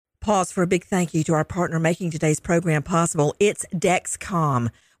pause for a big thank you to our partner making today's program possible. It's Dexcom.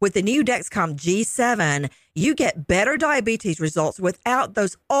 With the new Dexcom G7, you get better diabetes results without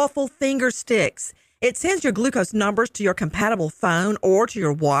those awful finger sticks. It sends your glucose numbers to your compatible phone or to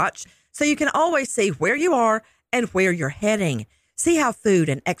your watch, so you can always see where you are and where you're heading. See how food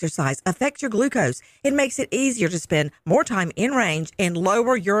and exercise affect your glucose. It makes it easier to spend more time in range and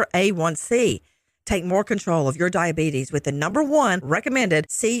lower your A1C. Take more control of your diabetes with the #1 recommended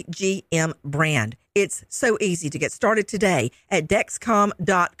CGM brand. It's so easy to get started today at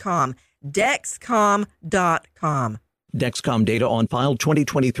Dexcom.com. Dexcom.com. Dexcom data on file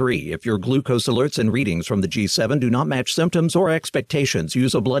 2023. If your glucose alerts and readings from the G7 do not match symptoms or expectations,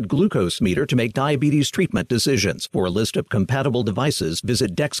 use a blood glucose meter to make diabetes treatment decisions. For a list of compatible devices,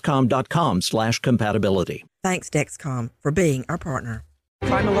 visit Dexcom.com/compatibility. Thanks, Dexcom, for being our partner.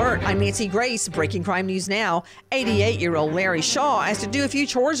 Crime Alert, I'm Nancy Grace. Breaking crime news now. 88-year-old Larry Shaw has to do a few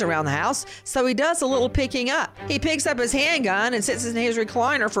chores around the house, so he does a little picking up. He picks up his handgun and sits in his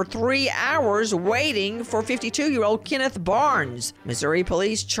recliner for 3 hours waiting for 52-year-old Kenneth Barnes. Missouri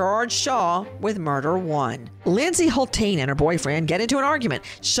police charge Shaw with murder 1. Lindsay Hultane and her boyfriend get into an argument.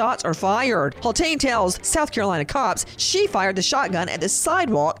 Shots are fired. Hultane tells South Carolina cops she fired the shotgun at the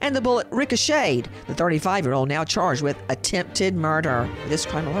sidewalk and the bullet ricocheted. The 35-year-old now charged with attempted murder. This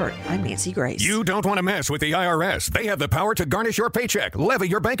Crime Alert, I'm Nancy Grace. You don't want to mess with the IRS. They have the power to garnish your paycheck, levy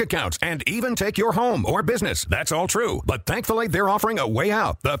your bank accounts, and even take your home or business. That's all true. But thankfully, they're offering a way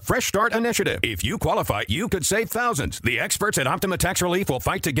out, the Fresh Start Initiative. If you qualify, you could save thousands. The experts at Optima Tax Relief will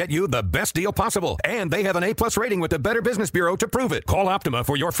fight to get you the best deal possible. And they have an A+ rating with the Better Business Bureau to prove it. Call Optima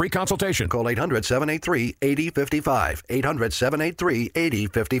for your free consultation. Call 800-783-8055.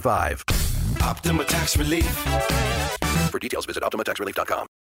 800-783-8055. Optima Tax Relief. For details, visit OptimaTaxRelief.com.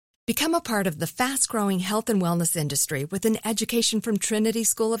 Become a part of the fast-growing health and wellness industry with an education from Trinity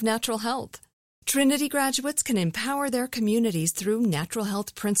School of Natural Health. Trinity graduates can empower their communities through natural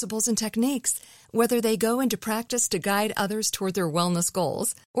health principles and techniques, whether they go into practice to guide others toward their wellness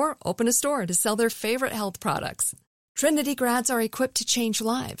goals or open a store to sell their favorite health products. Trinity grads are equipped to change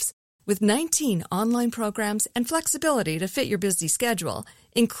lives. With 19 online programs and flexibility to fit your busy schedule,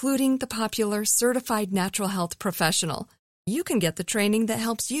 including the popular Certified Natural Health Professional, you can get the training that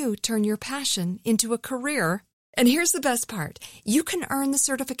helps you turn your passion into a career. And here's the best part. You can earn the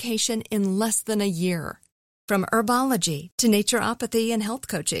certification in less than a year. From herbology to naturopathy and health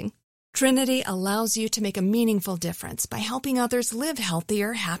coaching, Trinity allows you to make a meaningful difference by helping others live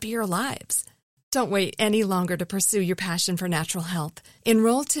healthier, happier lives. Don't wait any longer to pursue your passion for natural health.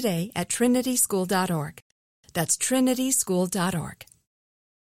 Enroll today at trinityschool.org. That's trinityschool.org.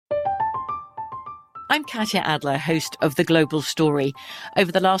 I'm Katya Adler, host of The Global Story.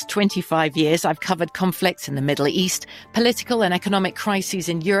 Over the last 25 years, I've covered conflicts in the Middle East, political and economic crises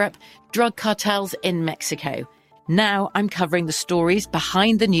in Europe, drug cartels in Mexico. Now I'm covering the stories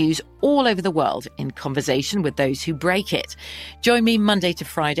behind the news all over the world in conversation with those who break it. Join me Monday to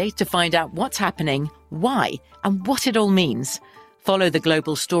Friday to find out what's happening, why, and what it all means. Follow The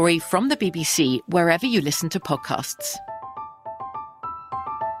Global Story from the BBC wherever you listen to podcasts.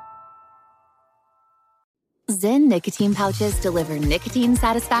 Zyn nicotine pouches deliver nicotine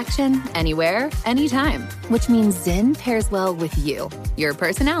satisfaction anywhere, anytime, which means Zyn pairs well with you, your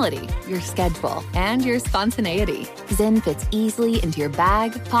personality, your schedule, and your spontaneity. Zyn fits easily into your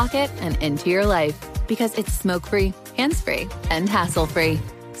bag, pocket, and into your life because it's smoke-free, hands-free, and hassle-free.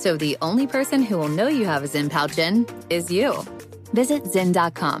 So the only person who will know you have a Zyn pouch in is you. Visit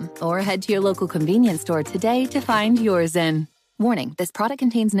Zyn.com or head to your local convenience store today to find your Zyn. Warning, this product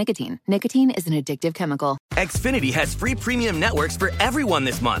contains nicotine. Nicotine is an addictive chemical. Xfinity has free premium networks for everyone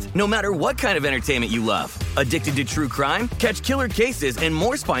this month, no matter what kind of entertainment you love. Addicted to true crime? Catch killer cases and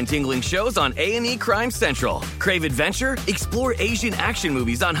more spine-tingling shows on A&E Crime Central. Crave adventure? Explore Asian action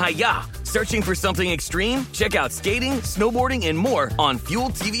movies on Hi-YAH. Searching for something extreme? Check out skating, snowboarding, and more on Fuel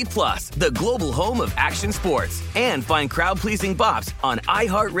TV Plus, the global home of action sports. And find crowd-pleasing bops on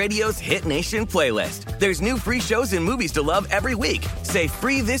iHeartRadio's Hit Nation playlist. There's new free shows and movies to love every week. Say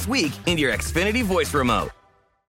free this week in your Xfinity voice remote.